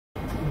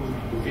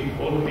treat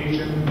all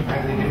patients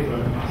and the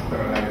different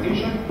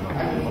sterilization.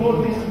 And for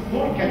these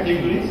 4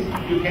 categories,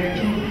 you can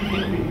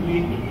choose in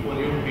between for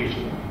your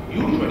patient.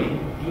 Usually,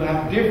 you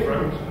have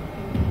different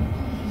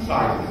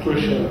sizes.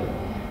 Question.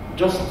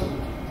 Just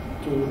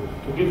to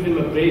give him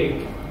a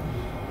break,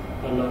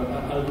 and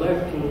I'd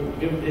like to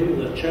give him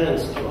the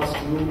chance to ask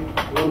you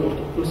one or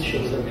two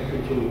questions and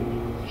continue.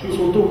 So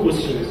 2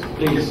 questions,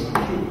 please.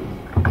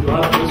 If you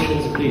have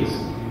questions, please,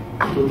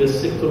 to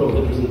this sector of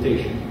the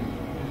presentation,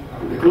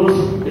 because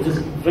it is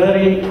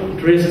very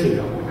interesting.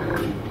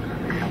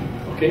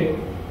 Okay?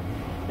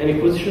 Any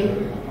question?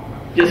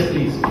 Yes,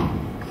 please.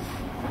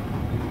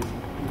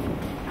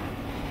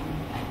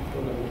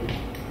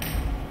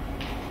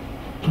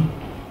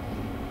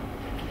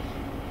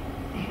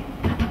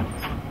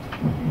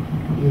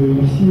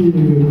 Merci,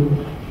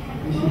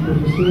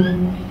 professeur,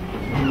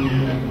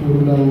 pour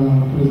la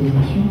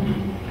présentation.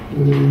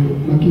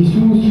 Ma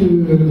question se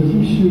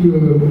résume sur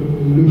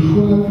le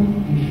choix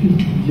du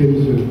filtre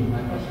dialyseur.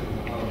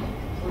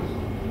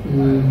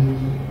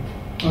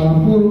 Par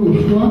rapport au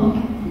choix,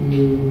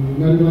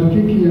 on a remarqué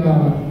qu'il y a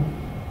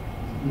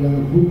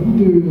beaucoup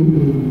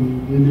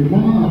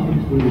d'éléments à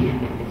contrôler.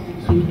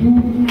 Surtout,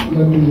 il y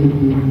a des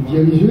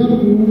dialyseurs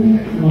où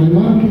on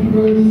remarque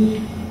que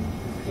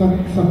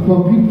ça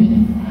coagule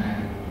vite.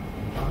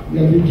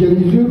 Il y a des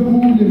dialyseurs où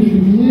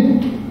l'infirmier,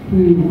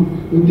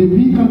 au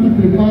début, quand il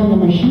prépare la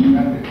machine,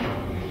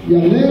 il y a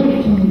l'air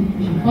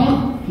qui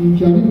part,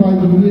 qui arrive à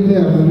éliminer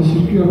l'air dans le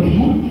circuit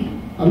rapidement,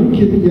 alors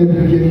qu'il y a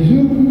des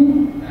dialyseurs où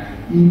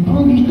il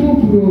prend du temps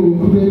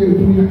pour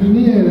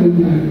éliminer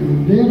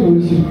l'air dans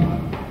le circuit.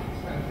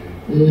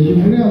 Et je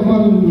voudrais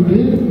avoir une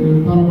idée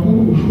par rapport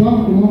au choix,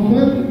 comment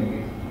faire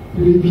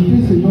pour éviter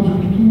ces gens,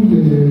 surtout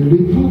le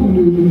temps que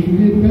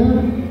l'infirmier perd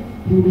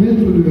pour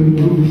mettre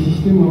le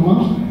système en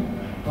marche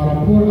par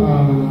rapport à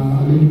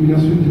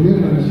l'élimination de l'air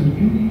dans le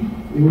circuit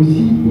et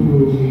aussi pour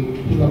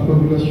la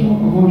coagulation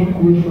avant je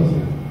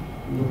choisis.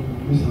 Donc,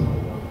 oui, ça.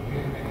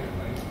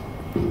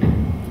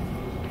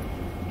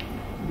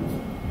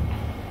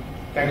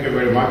 Thank you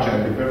very much,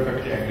 and we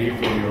perfectly agree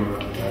for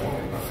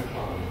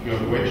your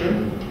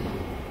question.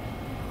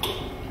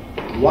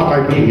 What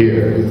I mean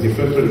here is the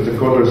filter is the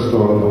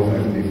cornerstone of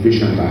an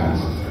efficient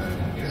dialysis.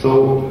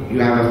 So you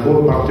have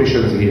 4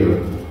 partitions here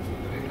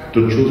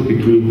to choose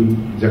between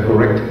the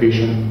correct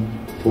patient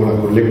for a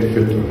correct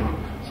filter.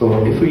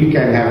 So if we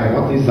can have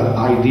what is the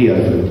ideal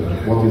filter?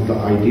 What is the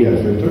ideal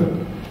filter?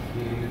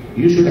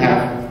 You should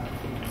have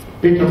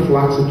better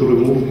flux to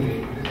remove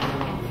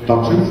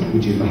toxins,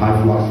 which is the high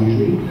flux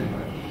usually,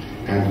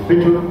 and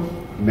better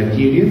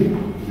material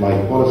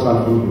like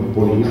polysulfone or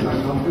polyester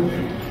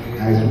sulfate,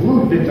 as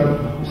well better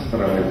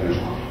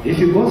sterilization. If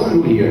you go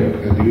through here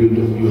and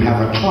you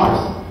have a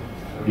choice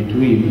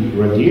between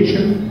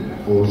radiation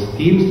or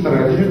steam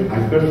sterilization, I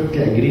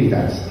perfectly agree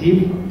that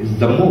steam is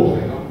the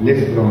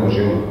less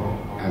thromogenic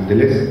and the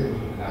less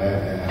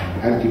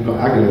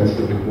anticoagulants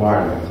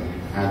requirement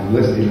and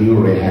less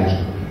immune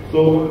reaction.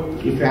 So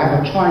if you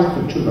have a choice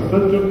to choose a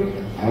filter,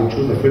 I'll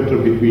choose a filter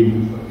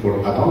between, for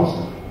adults,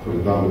 for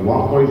example,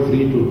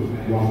 1.3 to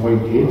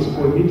 1.8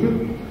 square meter,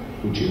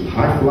 which is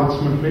high flux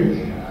membranes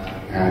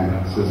and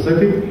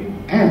synthetic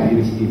and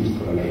in steam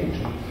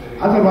sterilization.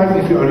 Otherwise,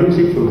 if you are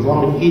using, for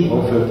example,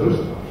 EO filters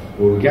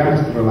or gamma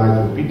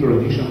sterilized or beta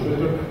radiation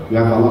filter, you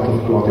have a lot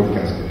of clotting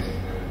cascades.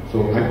 So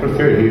I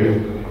prefer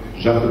here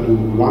just to do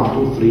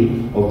 1, 2,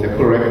 3 of the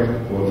correct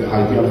or the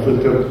ideal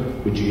filter,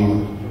 which is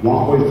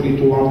 1.3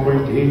 to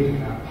 1.8,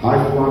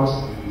 high flux,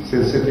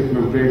 synthetic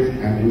membranes,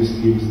 and in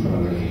steam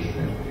sterilization.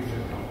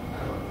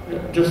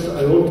 Just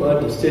I want to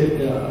add a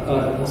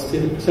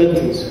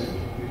sentence.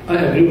 I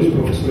agree with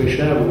Professor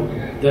Hesham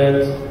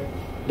that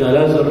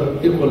dialyzer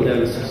equal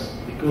dialysis,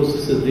 because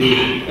this is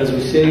the, as we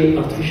say,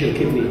 artificial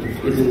kidney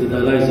is in the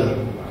dialyzer.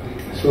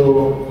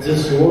 So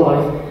this is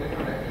why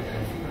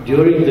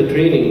during the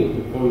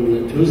training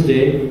on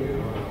Tuesday,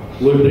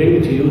 we'll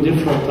bring to you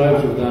different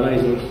types of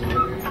dialyzers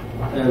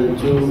and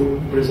to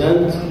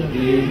present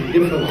the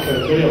different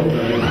criteria of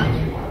dialyzers.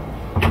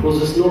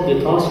 Because it's not the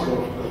task of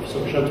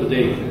Professor Hesham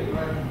today.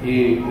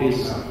 He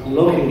is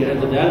looking at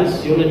the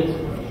dialysis unit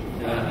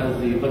as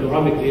the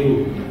panoramic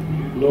view,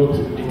 not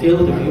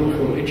detailed view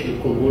from each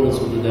components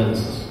of the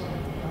dialysis.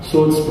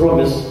 So its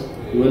promise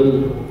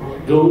will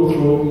go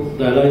through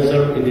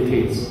dialyzer in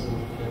details.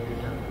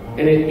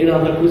 Any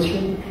other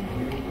question?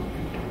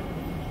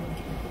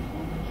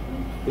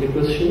 Any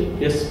question?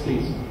 Yes,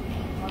 please.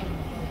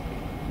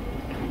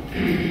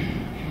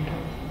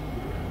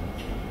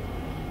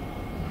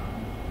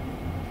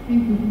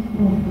 Thank you,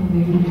 Prof, for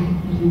the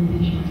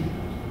presentation.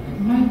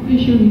 My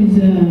question is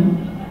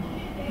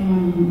on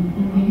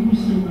the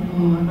use of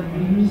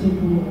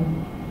reusable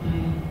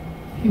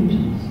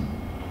filters.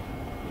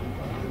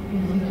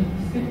 Is it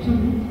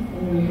acceptable,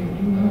 or do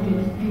you have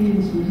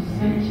experience with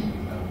such?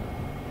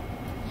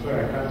 Sorry,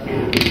 I can't hear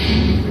you.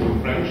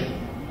 French?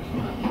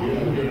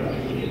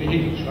 In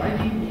English, right?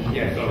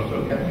 Yes, also.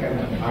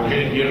 I'm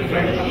getting here in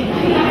French.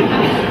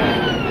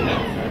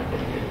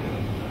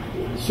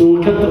 So we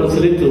can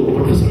translate to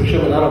Professor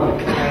Hesham in Arabic.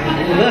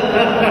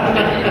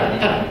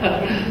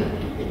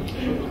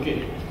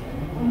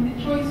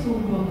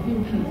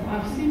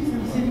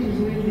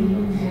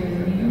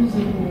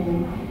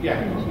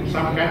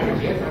 some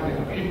countries, yes,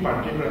 and in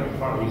particular in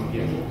Far East,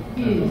 yes.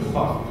 Yes.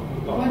 Cost.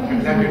 What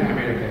is Latin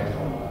America as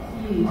well.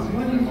 Yes,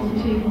 what is your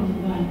take on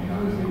that?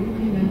 Because you're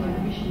looking at the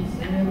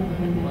efficiency level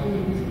and the whole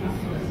business.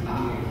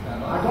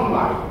 I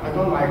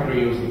don't like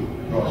reusing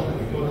process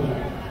because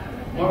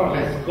more or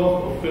less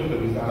cost of filter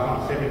is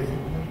around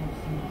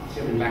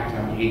 7 lakh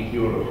and €8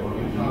 for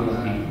the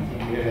USD.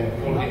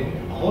 For the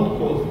whole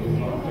cost is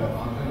not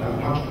as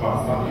much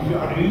cost, but if you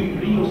are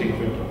reusing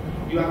filter,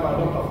 you have a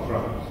lot of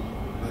troubles.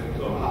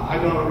 So I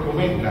don't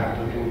recommend that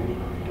to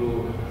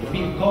be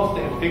cost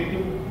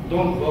effective.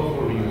 Don't go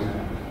for reusing.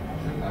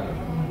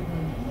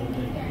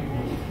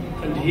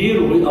 And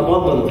here we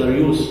abandon the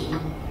reuse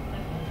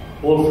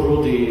all through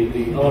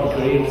our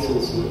career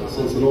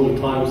since a long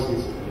time,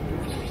 since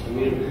Professor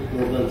Samir,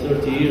 more than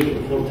 30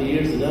 years, 40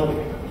 years now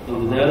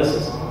in the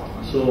dialysis.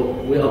 So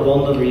we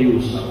abandon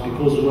reuse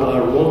because we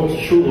are not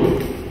sure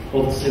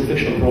of the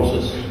disinfection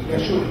process. Yeah,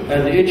 sure.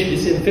 And each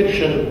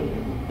disinfection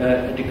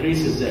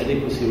decreases the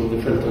adequacy of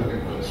the filter.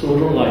 So we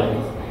don't like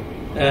it.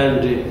 And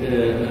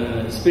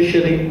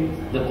especially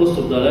the cost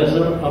of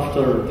dialyzer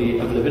after the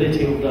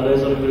availability of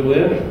dialyzer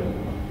everywhere.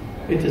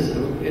 It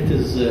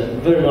is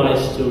very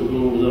nice to go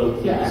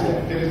without. Yeah,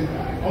 there is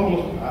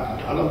almost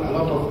a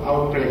lot of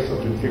outbreaks of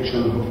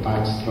infection,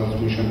 hepatitis,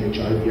 transmission,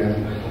 HIV, and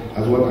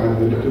as well as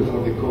we're looking for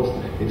the cost.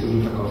 It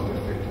isn't a cost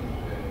effective.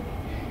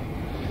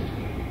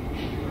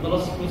 The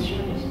last question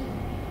is.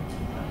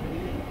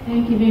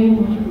 Thank you very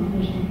much,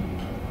 Professor.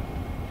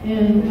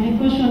 My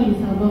question is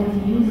about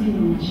using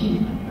the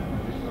machine.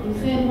 You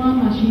said one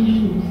machine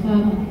should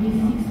serve at least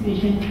 6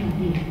 patients per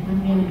day, and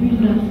we are doing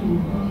that for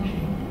the country.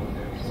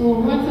 So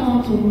what I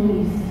want to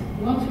know is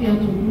what we are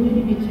to do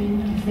in between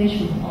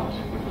sessions.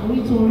 Are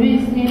we to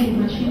raise the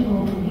machine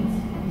or to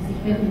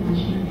disinfect the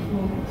machine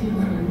for putting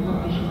on the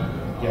patient?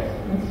 Yes.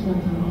 That's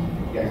what I want.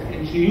 Yes,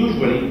 it's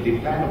usually the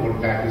plan of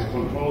attack is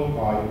controlled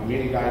by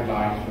many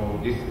guidelines for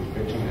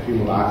disinfection of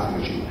hemodialysis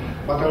machine.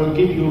 But I will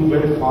give you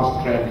very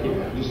fast track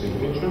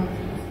disinfection.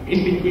 In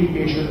between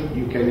patients,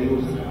 you can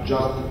use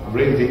just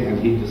rinsing and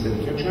heat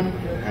disinfection,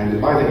 and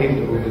by the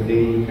end of the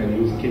day, you can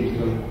use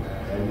chemical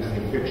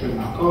disinfection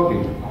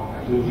according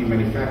to the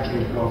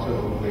manufacturing process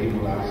of the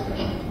hemodialysis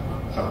machine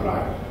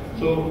supplier.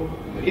 So,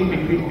 in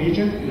between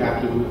patients, you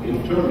have to do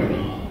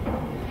internally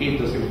heat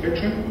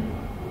disinfection.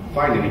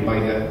 Finally, by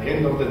the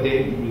end of the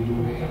day, we do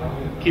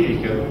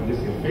chemical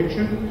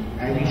disinfection,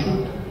 and you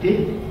should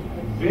take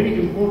very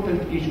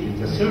important issues,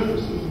 the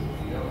surfaces,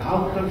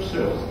 outer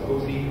surface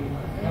of the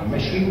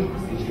machine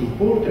is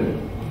important,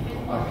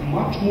 but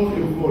much more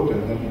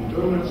important than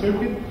internal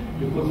circuit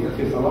because it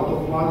has a lot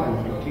of blood and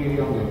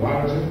bacteria and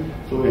viruses,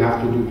 so we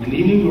have to do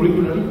cleaning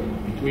regularly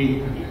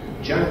between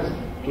just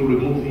to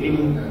remove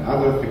any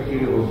other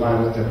bacteria or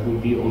virus that will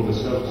be on the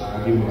surface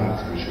of the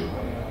hemodialysis machine.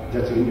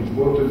 That's an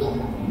importance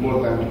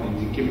more than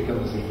the chemical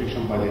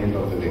disinfection by the end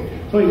of the day.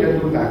 So you can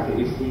do that, the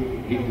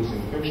heat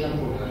disinfection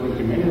for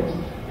 20 minutes,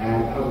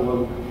 and as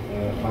well,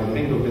 by the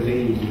end of the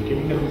day, you do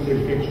chemical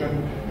disinfection,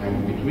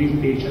 and between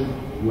patients,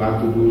 you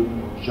have to do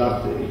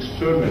just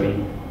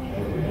externally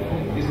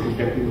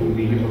disinfecting with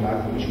the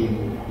hemodialysis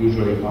machine,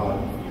 usually by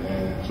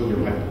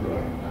sodium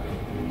hypochlorite.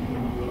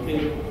 Okay.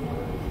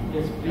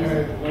 Yes, please.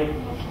 Mike.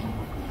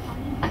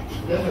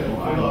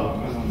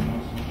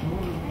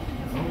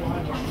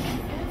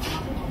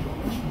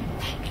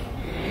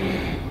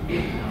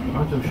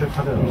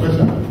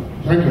 Professor,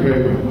 thank you very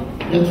much.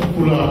 Let's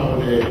pull up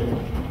the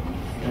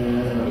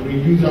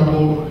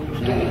reusable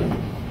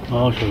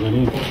cost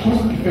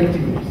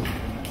effectiveness.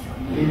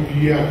 If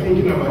you are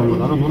thinking about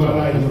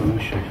individualized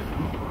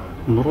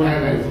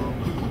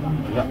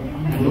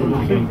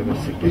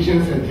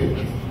patient centered,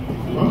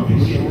 one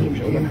patient the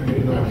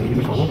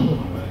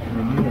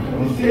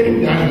same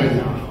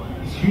dialyzer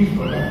is used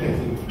for that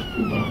person,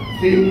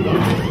 same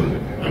blood person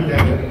and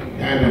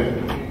dialyzer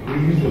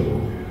reusable.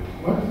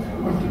 What is it?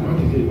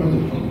 What's the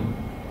problem?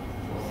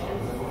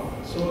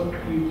 So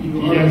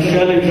You are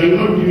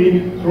not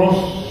doing cross.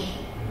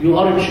 You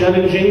are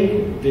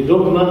challenging the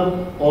dogma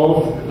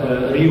of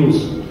reuse.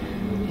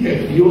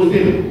 Yes. You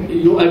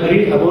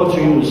agree about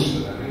reuse.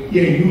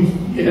 Yeah, use.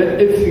 Yeah,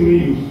 everything we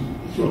use.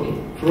 It's okay.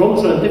 From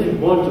scientific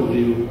point of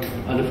view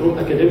and from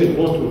academic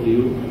point of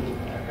view,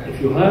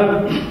 if you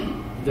have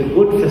the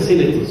good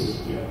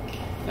facilities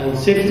and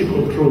safety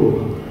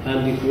control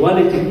and the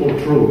quality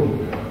control,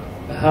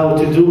 how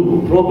to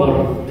do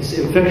proper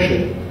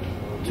disinfection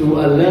to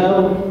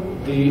allow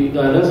the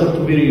dialyzer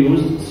to be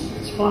reused,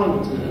 it's fine.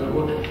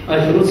 I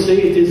cannot say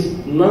it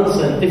is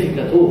non-scientific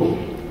at all.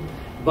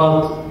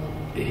 But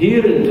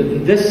here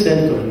in this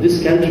center, in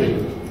this country,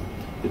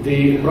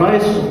 the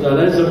price of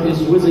dialyzer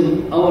is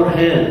within our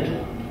hand.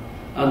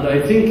 And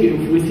I think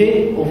if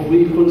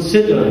we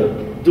consider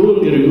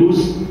doing the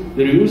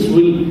reuse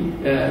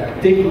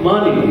will take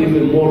money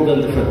even more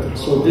than the filter.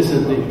 So this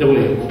is the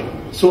way.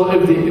 So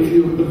if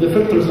the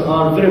filters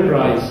are very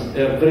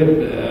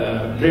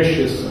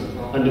precious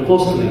and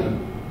costly,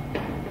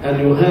 and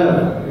you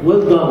have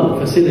well done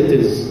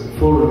facilities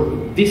for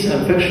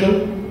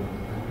disinfection,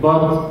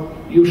 but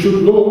you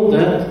should know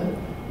that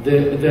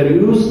the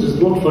reuse is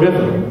not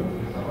forever.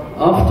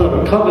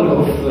 After a couple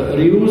of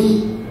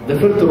reuse, the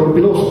filter will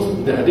be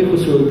lost, the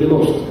adequacy will be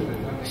lost.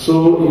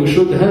 So you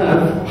should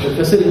have the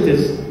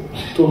facilities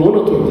to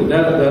monitor the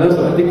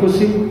dialyzer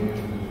adequacy,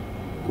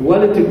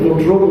 quality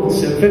control of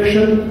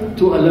disinfection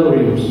to allow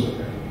reuse.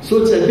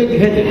 So it's a big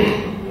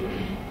headache.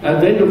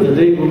 At the end of the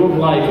day, we don't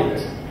like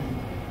it.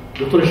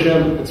 Dr.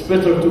 Hesham, it's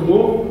better to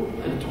go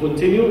and to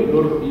continue.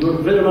 Your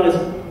very nice,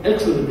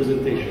 excellent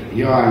presentation.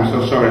 Yeah, I'm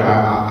so sorry.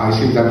 I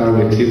think that I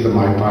will exceed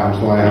my time,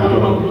 so I have no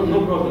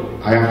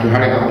problem. I have to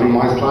hurry up on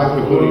my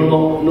slide because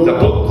No.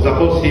 the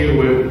post here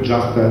will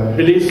just.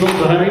 Please don't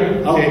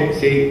hurry.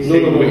 Say,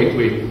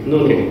 wait. No.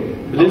 Okay.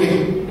 Please,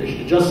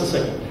 Okay. just a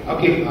second.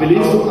 Okay.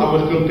 Please. I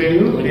will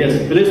continue.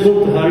 Yes. Please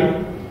don't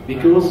hurry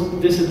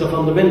because this is the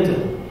fundamental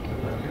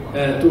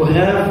to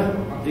have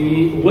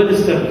the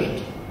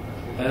well-established,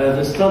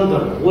 the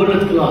standard,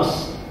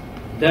 world-class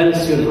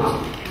dialysis unit.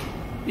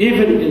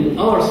 Even in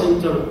our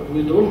center,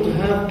 we don't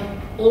have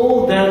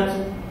all that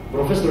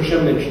Professor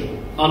Hesham mentioned.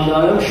 And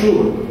I am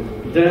sure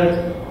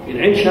that in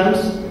Ain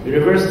Shams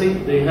University,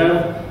 they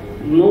have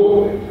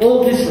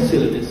all these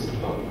facilities.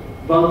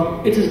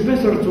 But it is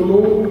better to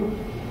know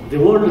the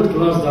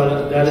world-class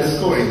dialysis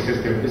scoring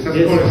system. It's a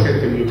scoring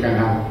system. You can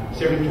have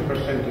 70%,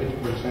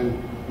 80%,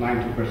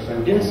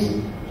 90%. Yes.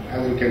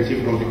 As you can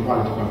see from the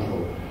quality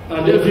control.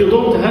 And if you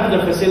don't have the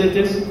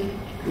facilities,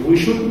 we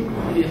should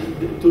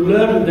to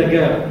learn the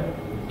gap,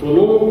 to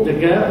know the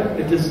gap.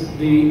 It is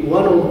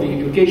one of the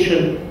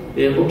education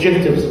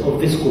objectives of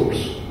this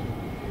course.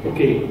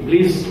 Okay,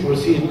 please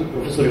proceed,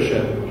 Professor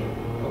Hesham.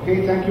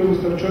 Okay, thank you,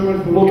 Mr.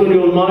 Chairman. Put on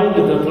your mind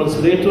the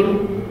translator.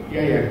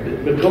 Yeah.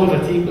 Become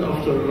fatigued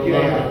after.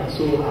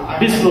 So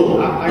be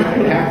slow. I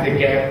can have the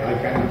gap.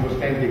 I can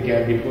understand the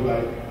gap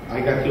because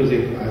I got used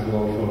it as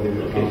well for the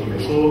translation.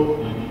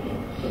 So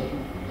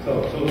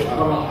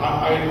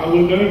I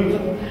will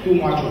learn too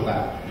much of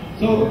that.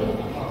 So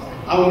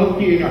I will not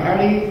be in a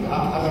hurry.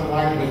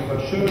 Otherwise,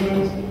 Mr.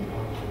 Sherman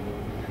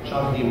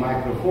shut the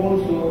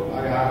microphone, so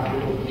I have to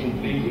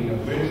complete in a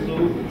very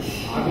slow.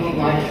 I don't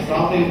like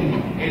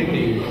stopping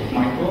any of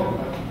my talk,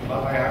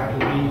 but I have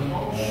to be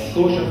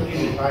cautious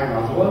in the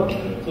time as well.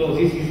 So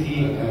this is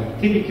the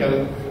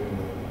typical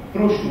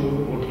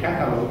brochure or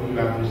catalog you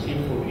have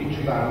received for each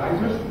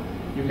dialyzers.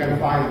 You can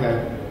find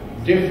that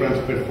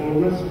different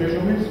performance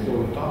measurements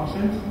for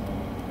toxins,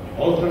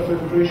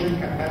 ultrafiltration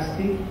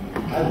capacity,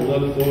 as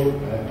well for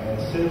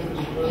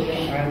surface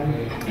volume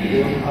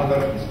and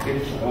other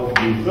aspects of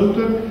the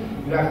filter.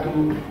 You have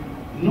to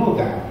know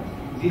that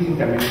this is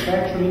the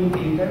manufacturing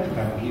data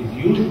that is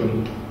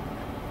usually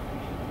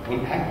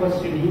on aqueous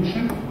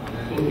solution,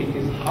 so it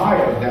is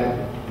higher than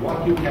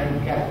what you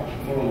can get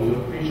from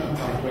your patient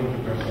by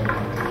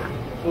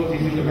 20%. So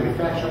this is the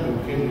manufacturing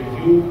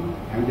review,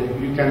 and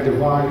you can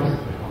devise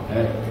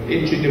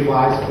each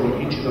device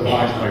from each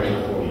device by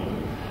performance.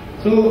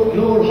 So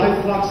low or high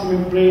flux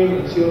membrane,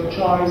 it's your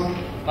choice,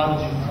 but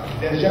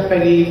the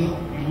Japanese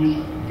use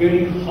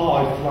very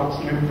high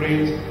flux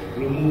membranes,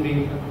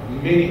 removing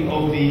many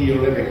of the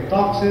uremic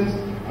toxins,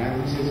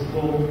 and this is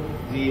called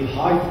the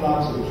high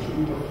flux or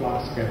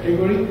superflux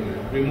category,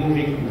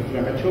 removing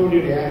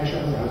inflammatory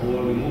reactions as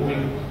well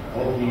removing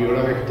of the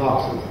uremic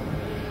toxins.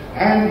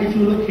 And if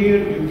you look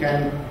here, you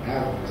can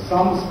have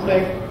some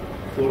spec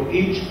for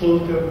each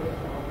filter,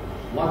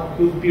 what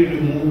could be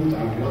removed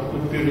and what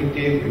could be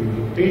retained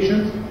in the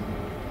patients.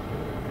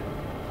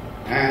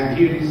 And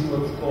here is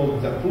what's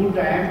called the pool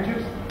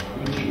diameters,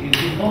 which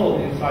is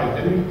involved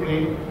inside the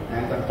membrane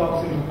and the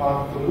toxin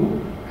pass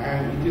through,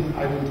 and it is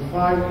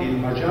identified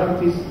in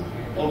majorities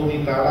of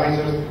the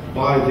dialyzers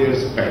by their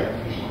spec.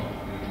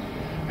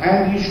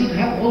 And you should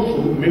have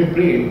also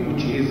membrane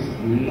which is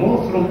no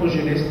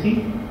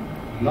thrombogenicity,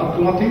 not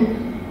clotting,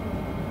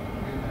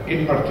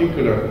 in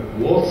particular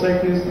wall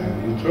thickness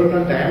and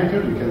internal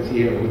diameter. You can see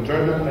here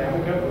internal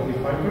diameter of the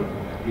fiber.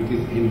 It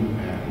is in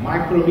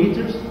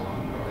micrometers.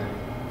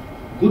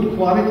 Good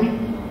quality,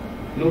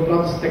 no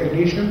blood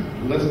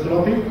stagnation, less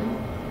clotting,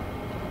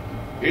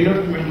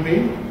 inert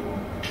membrane,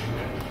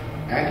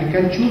 and you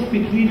can choose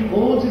between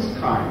all these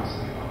kinds,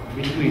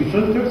 between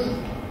filters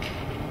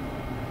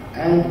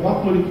and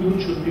what molecule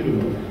should be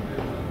removed.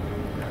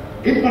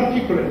 In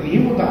particular, in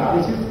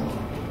hemodialysis,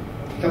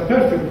 the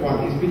perfect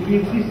one is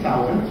between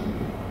 3,000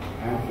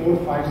 and 4,000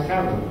 or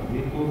 5,000,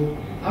 because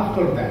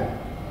after that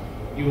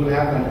you will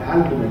have an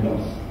albumin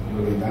loss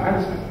during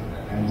dialysis,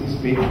 and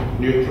this may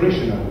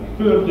nutritional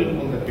burden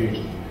on the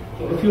patient.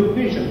 So if your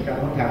patient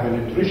cannot have a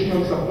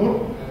nutritional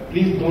support,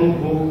 please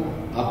don't go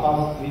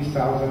above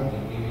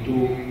 3,000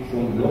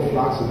 from low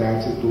flux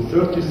dialysis to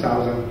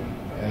 30,000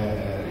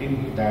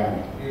 in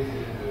diameter.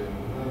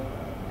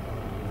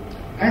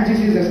 And this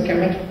is a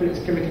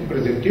schematic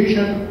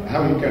presentation,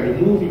 how you can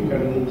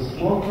remove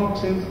small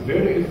toxins,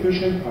 very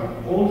efficient are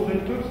all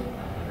filters,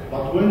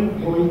 but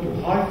when going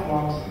to high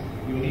flux,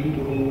 you need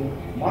to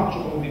remove much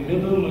of the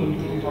middle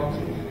molecule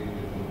toxins,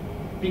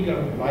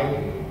 bigger like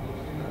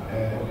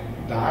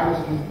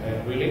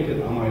dialysis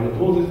related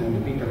amyloidosis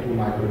and beta-2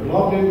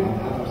 microglobulin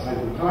and other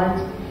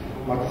cytokines,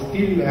 but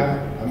still you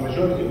have a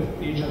majority of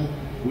patients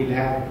will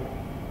have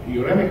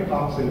uremic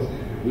toxins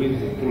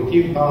with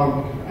protein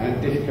bound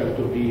and difficult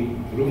to be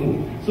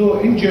removed. So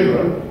in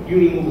general, you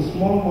remove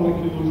small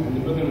molecules and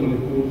middle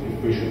molecules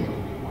efficiently.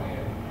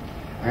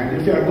 And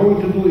if you are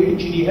going to do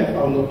HDF,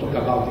 I will not talk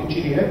about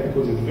HDF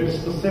because it's very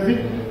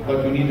specific,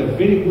 but you need a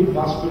very good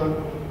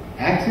vascular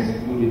axis,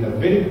 you need a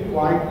very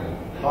quite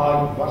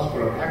high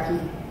vascular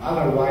axis,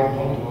 otherwise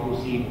don't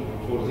proceed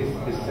for this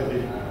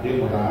specific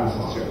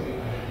hemodialysis surgery.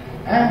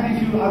 And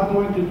if you are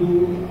going to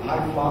do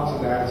high flux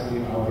dialysis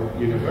in our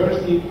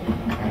university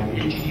and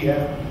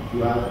HDF,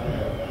 you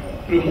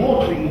have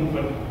promote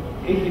removal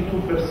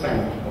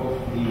 82% of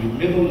the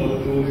middle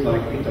molecules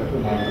like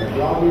beta-2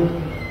 microglobulin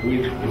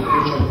with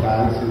efficient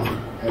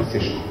dialysis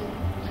session.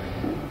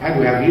 And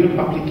we have here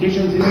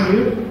publications in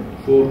here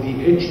for the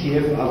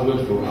HDF as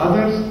well for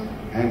others.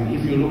 And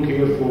if you look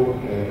here for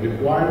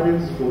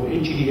requirements for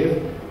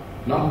HDF,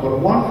 number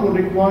one for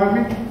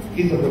requirement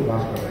is a good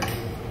vascular axis.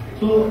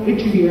 So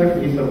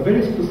HDF is a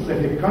very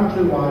specific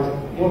country-wise,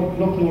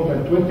 not more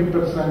than 20%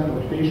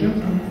 of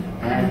patients,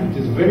 and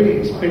it is very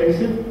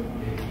expensive,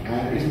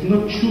 and it's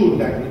not sure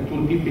that it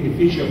will be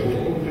beneficial for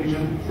all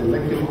patients,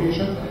 selected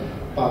patients,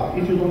 but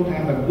if you don't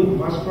have a good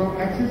vascular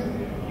axis,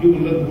 you will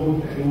not go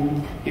through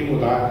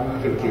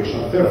hemodialysis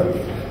filtration therapy.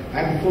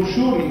 And for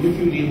sure, if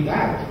you need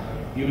that,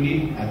 you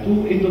need a 2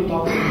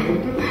 endotoxin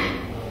filter,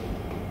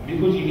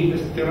 because you need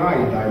a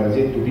sterile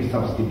dialysate to be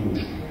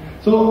substitution.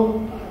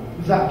 So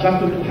that just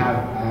to have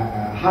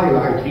a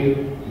highlight here,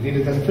 there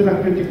is a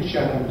therapeutic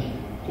challenge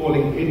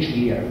calling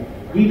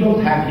HDF. We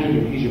don't have here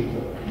in Egypt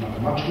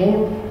much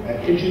more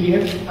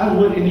HDF, as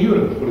well in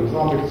Europe. For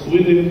example,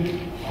 Sweden,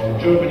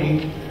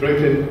 Germany,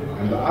 Britain,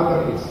 and the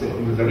other, it's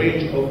in the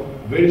range of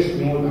very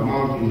small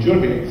amount. In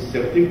Germany, it's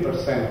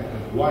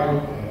 13%,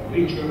 while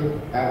richer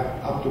have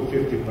up to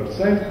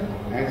 50%.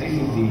 And this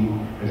is the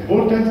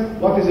importance.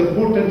 What is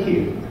important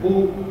here?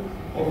 Who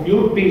of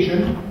your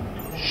patient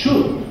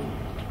should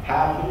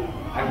have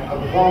an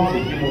advanced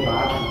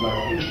hemodialysis like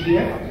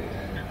HDF,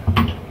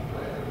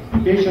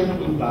 patient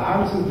with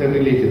dialysis, the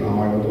related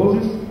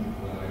amyloidosis,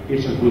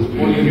 patient with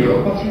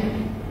polyneuropathy,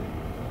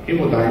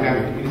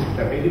 hemodynamic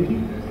instability,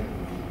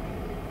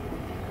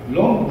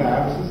 long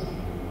dialysis,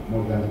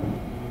 more than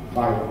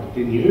 5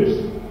 to 10 years,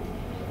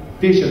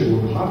 patient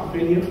with heart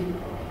failure,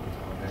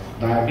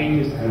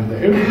 diabetes, and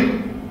everything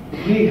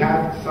may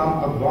have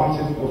some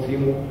advances of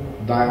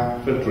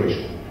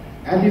hemodiafiltration.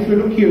 And if you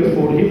look here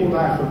for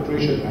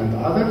hemodiafiltration and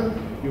others,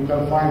 you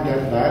can find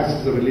that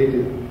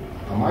dialysis-related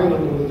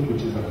amyloidosis,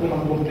 which is a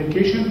common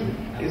complication,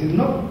 is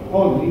not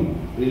only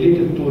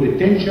related to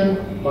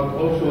retention, but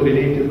also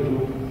related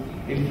to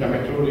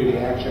inflammatory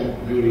reaction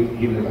during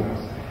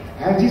hemodialysis.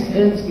 And this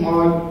ends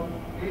my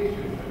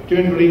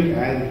tendering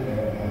and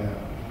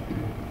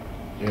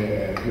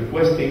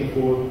requesting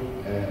for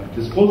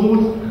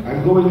disposals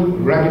and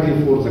going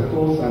rapidly for the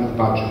costs and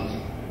budgets.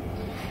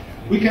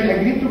 We can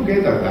agree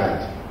together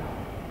that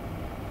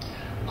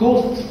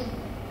cost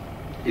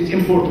is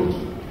important,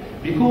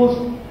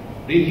 because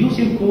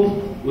reducing cost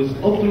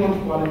with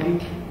optimum quality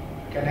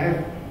can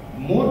have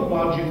more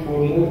budget for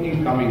more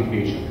incoming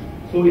patients.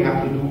 So you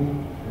have to do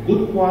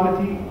good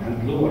quality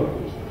and lower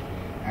cost.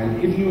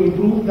 And if you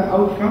improve the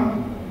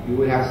outcome, you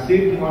will have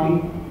saved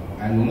money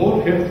and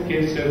more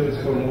healthcare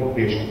service for more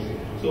patients.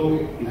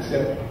 So it's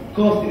a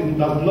cost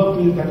does not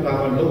mean that you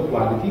have a low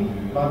quality,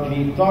 but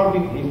the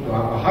target is to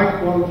have a high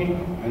quality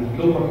and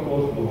lower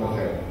cost of the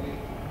therapy.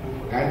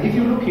 And if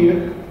you look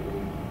here,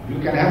 you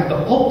can have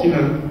the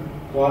optimum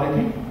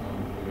quality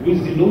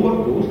with the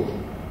lower cost,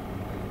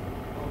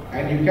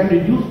 and you can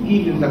reduce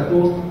even the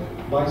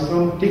cost by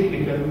some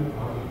technical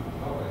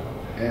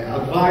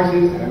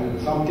advices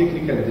and some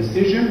technical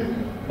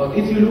decision. But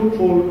if you look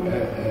for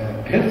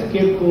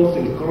healthcare costs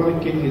in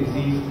chronic kidney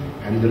disease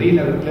and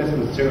renal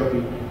replacement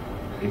therapy,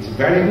 it's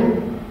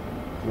variable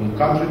from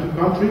country to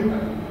country,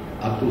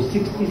 up to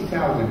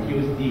 60,000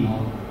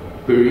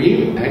 USD per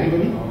year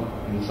annually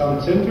in some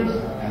centers,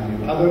 and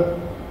in other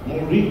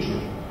more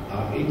regions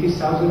are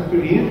 80,000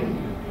 per year.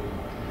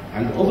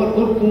 And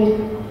overall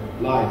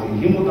cost lies in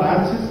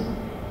hemodialysis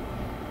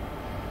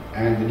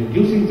and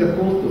reducing the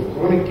cost of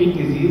chronic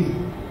kidney disease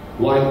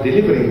while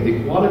delivering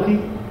the quality,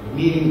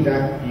 meaning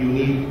that you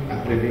need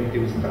a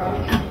preventive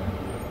strategy.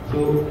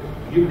 So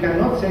you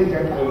cannot say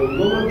that I will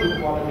lower the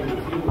quality of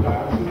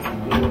hemodialysis and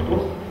lower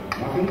cost,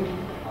 nothing.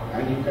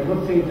 And you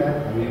cannot say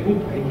that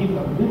I give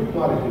a good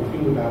quality of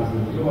hemodialysis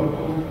and lower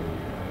cost,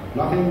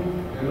 nothing.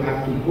 You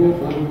have to go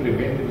for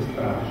preventive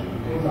strategy.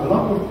 Because a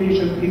lot of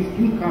patients is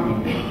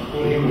incoming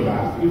for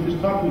hemodialysis. If you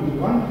start with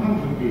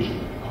 100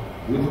 patients,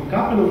 with a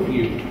couple of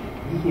years,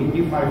 this will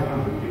be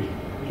 500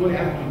 patients. So you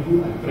have to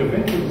do a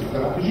preventive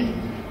strategy,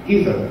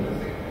 either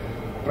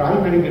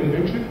primary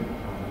prevention,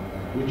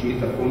 which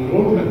is a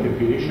normal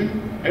population,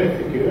 health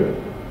care,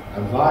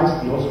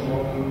 advice, no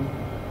smoking,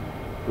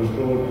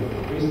 control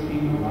of obesity,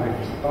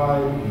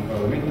 lifestyle,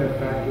 environmental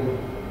factor,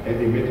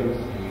 heavy metals,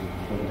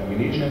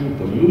 contamination,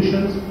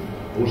 pollutions,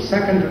 or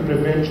secondary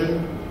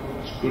prevention,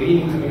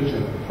 screening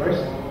patients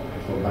first,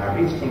 for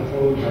diabetes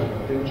control,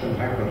 hypertension,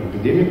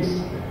 hyperlipidemics,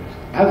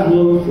 as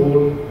well for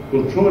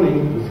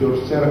controlling of your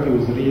therapy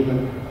with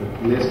renal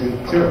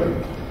replacement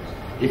therapy.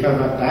 If you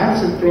have a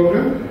dialysis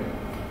program,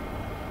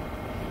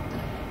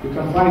 you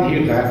can find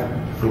here that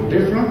for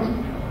different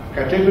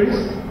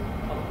categories,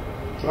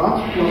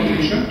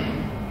 transplantation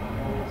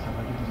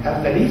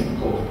has the least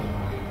cost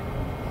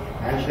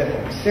and the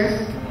excess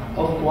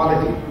of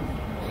quality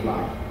of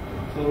life.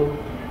 So,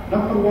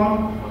 number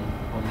one,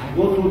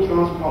 go to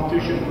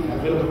transplantation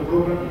available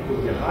program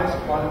because the highest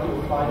quality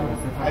of life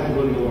as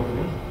well lower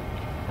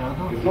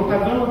cost. If not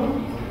available,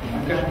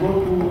 you can go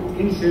to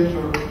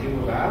in-center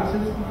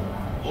hemodialysis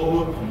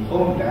or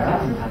home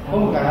dialysis.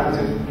 Home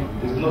dialysis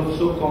is not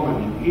so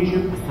common in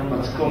Egypt, but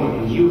it's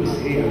common in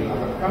USA and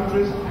other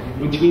countries,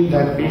 which means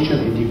that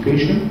patient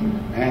education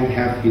and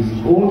have his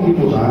own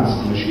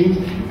hemodialysis machines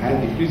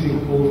and decreasing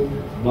cost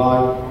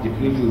by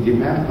decreasing the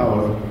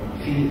manpower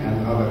fee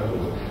and other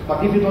costs.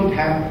 But if you don't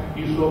have,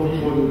 you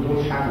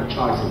don't have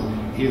choices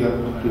either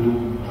to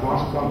do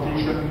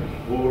transplantation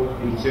or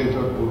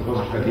in-center or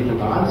hospital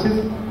hemodialysis.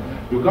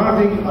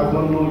 Regarding, I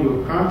don't know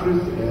your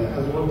countries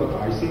as well, but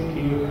I think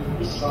here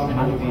is some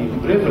of the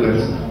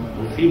prevalence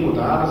of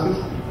hemodialysis.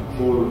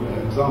 For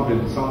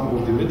example, some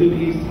of the Middle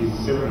East is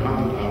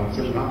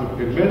 700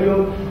 per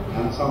million,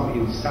 and some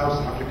in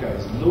South Africa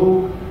is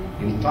low.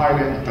 In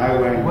Thailand,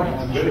 Taiwan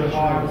is very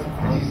high.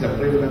 This is a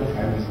prevalent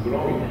and is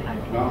growing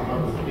number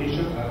of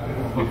patients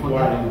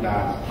requiring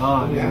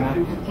dialysis. You have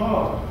to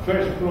start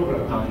first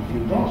program. If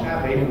you don't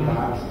have a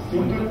hemodialysis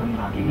center,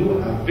 to do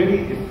a very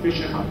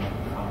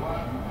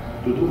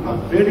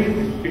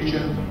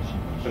efficient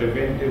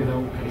preventive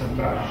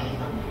strategy.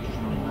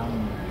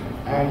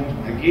 And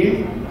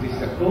again, this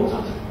is a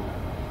cost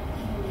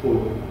for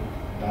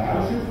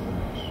dialysis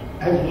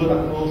as well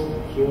as cost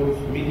for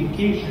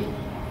medication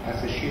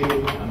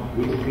associated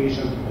with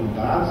patients on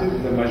dialysis.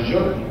 The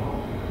majority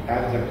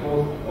has the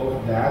cost of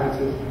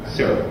dialysis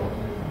therapy.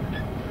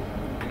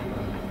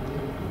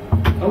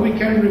 Now we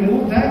can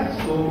remove that,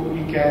 so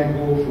we can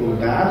go for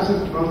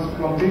dialysis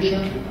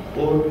transplantation,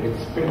 or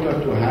it's better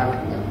to have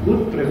a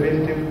good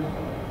preventive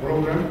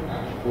program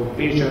for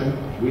patients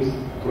with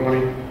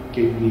chronic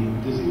kidney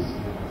disease.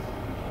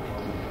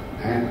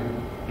 And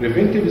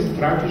preventive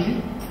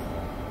strategy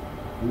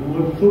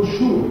will for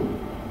sure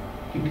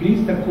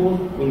decrease the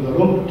cost on the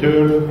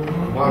long-term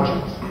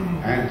budgets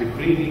and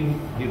decreasing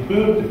the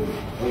burden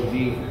of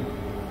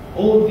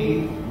all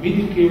the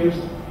Medicares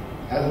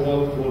as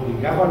well for the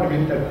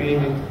governmental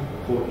payment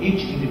for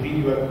each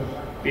individual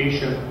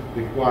patient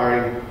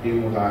requiring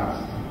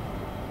hemodialysis.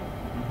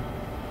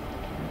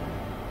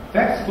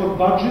 Tax for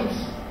budgets.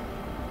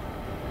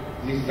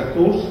 This is the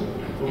cost,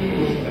 of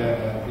course,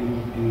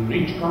 in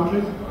rich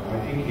countries. I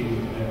think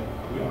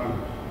we are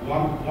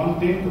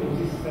one-tenth of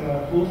this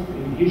cost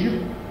in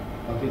Egypt,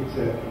 but it's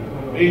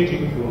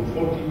ranging from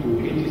 40 to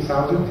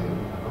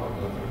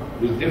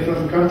 80,000 with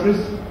different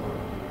countries.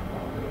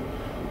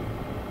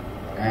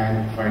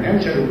 And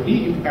financial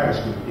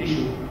reimbursement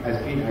issue has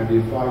been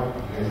identified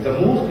as the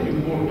most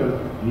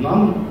important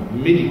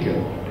non-medical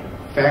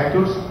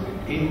factors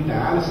in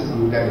dialysis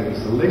modality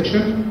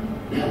selection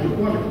and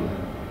quality.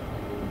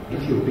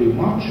 If you pay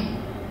much,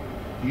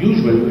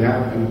 usually you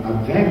have an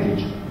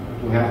advantage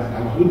to have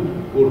a good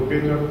or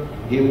better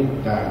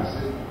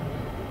hemodialysis.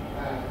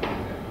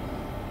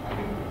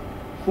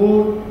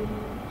 For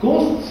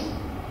costs,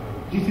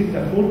 this is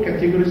the 4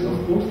 categories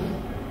of costs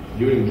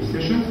during the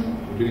sessions,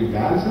 during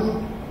dialysis,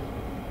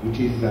 which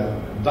is the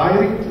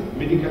direct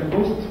medical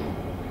cost,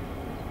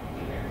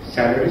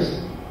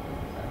 salaries,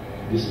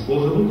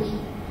 disposables,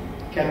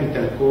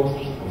 capital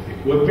costs of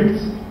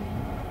equipment,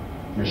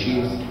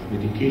 machines,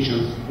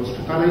 medications,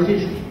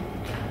 hospitalization.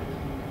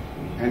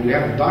 And we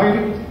have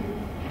direct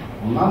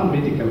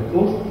non-medical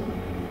costs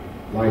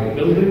like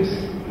buildings,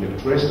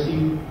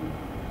 electricity,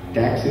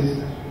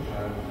 taxes,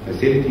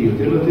 facility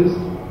utilities,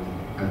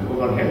 and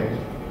overhead.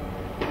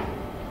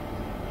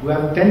 We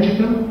have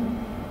tangible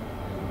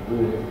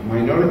or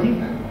minority,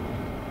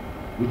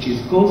 which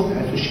is cost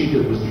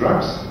associated with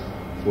drugs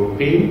for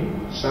pain,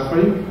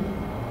 suffering,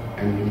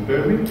 and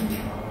impairment.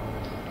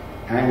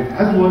 And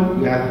as well,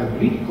 we have a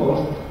great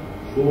cost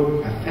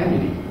for a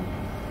family,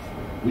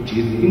 which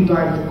is the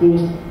indirect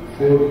cost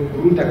for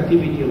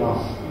productivity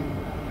loss.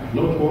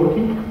 Not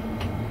working,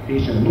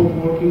 patient not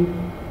working,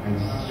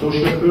 and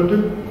social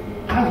burden,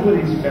 as well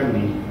as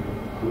family,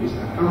 who is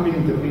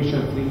accompanying the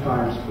patient 3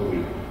 times per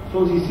week.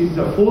 So this is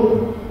the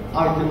 4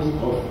 items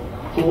of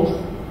cost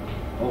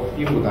of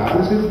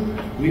hemodialysis.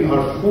 We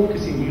are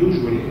focusing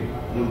usually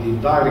on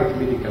the direct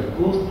medical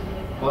cost,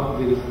 but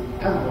there is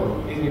as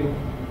well any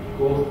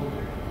cost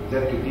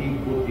that to be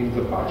put in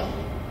the budget.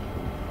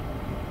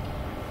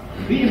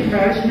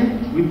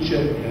 Reimbursement, which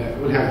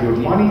will have your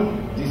money.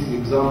 This is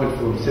example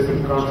from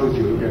 7 countries,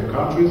 European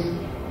countries,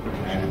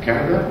 and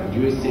Canada, and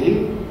USA.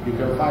 You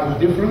can find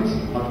difference,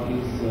 but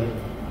it's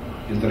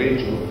in the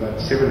range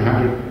of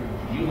 700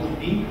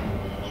 USD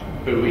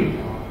per week.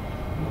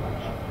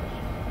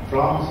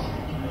 France,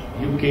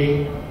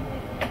 UK,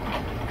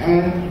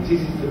 and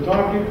this is the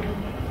target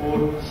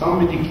for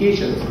some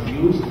medications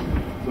used.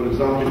 For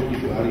example,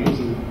 if you are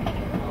using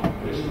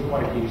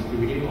erythropoietin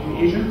stimulating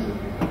agents,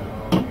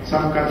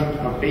 some countries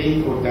are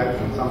paying for that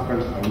and some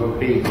countries are not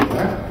paying for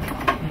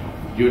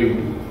that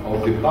during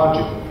of the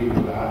budget of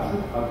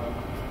hemodialysis, are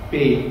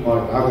paid by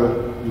other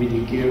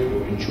Medicare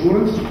or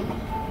insurance.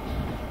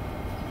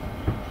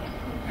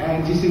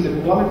 And this is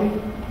the quality.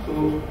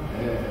 So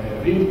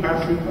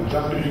reimbursement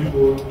adjustment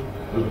for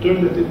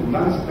alternative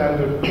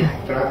non-standard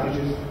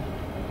strategies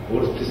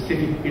or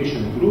specific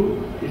patient group.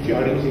 If you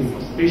are using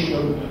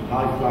special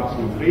high flux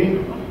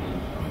membrane,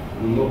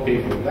 you will not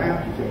pay for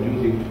that. If you are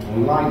using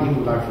online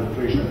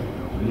hemodiafiltration,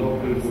 you will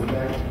not pay for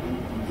that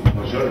in the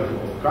majority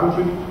of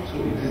countries. So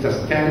it is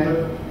a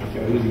standard if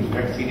you are using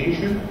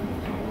vaccination.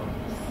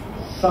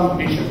 Some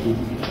patients with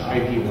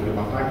HIV or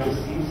hepatitis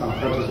C, some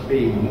countries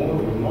pay more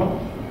or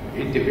not.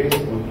 It depends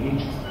on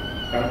each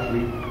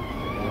country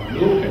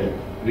local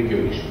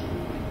regulation.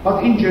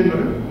 But in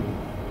general,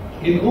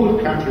 in all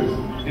countries,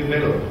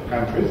 developed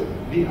countries,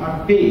 they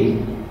are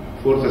paying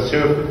for the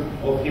service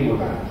of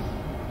hemodialysis.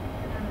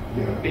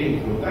 They are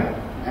paying for that,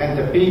 and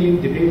the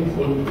payment depends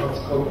on what's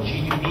called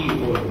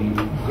GDP, or the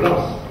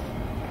gross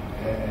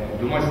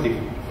domestic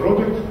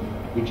product,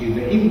 which is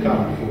the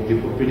income of the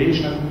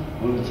population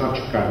on such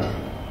country.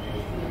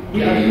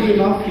 We are good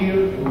enough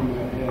here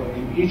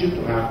in Egypt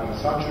to have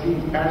such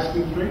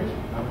reimbursement rate,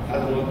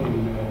 as well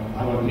in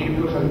our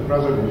neighbors and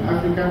brothers in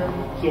Africa.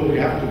 So we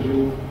have to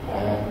do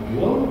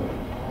more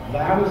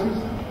dialysis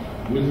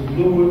with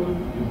lower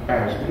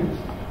reimbursements,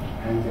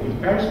 and the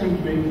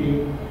reimbursement rate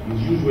here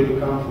is usually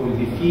come from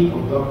the fee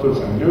of doctors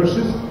and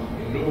nurses,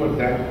 lower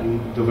than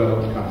in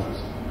developed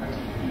countries.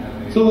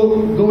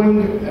 So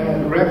going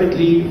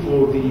rapidly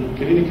for the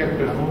clinical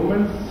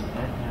performance,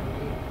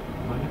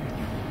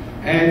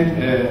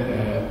 and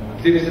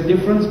there is a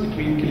difference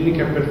between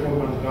clinical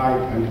performance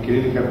guide and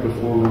clinical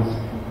performance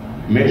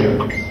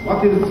measurements.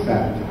 What is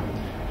that?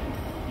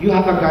 You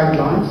have a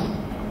guidelines,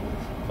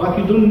 but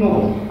you don't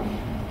know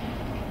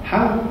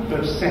how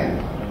percent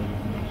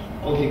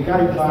of the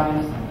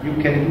guidelines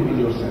you can do in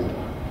your center.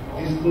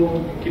 This is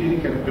called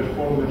clinical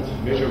performance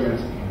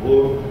measurements,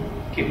 or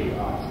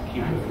KPIs, key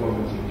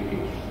performance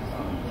indicators.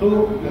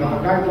 So you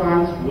have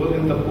guidelines well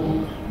in the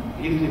book,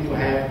 easy to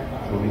have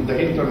from in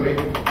the internet,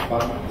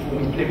 but to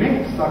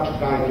implement such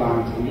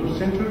guidelines in your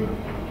center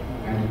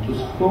and to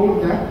score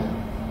that,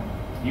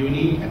 you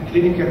need a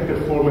clinical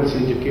performance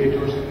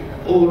indicators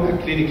or a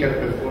clinical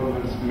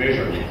performance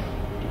measurement.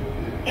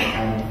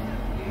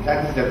 And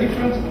that's the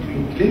difference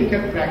between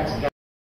clinical practice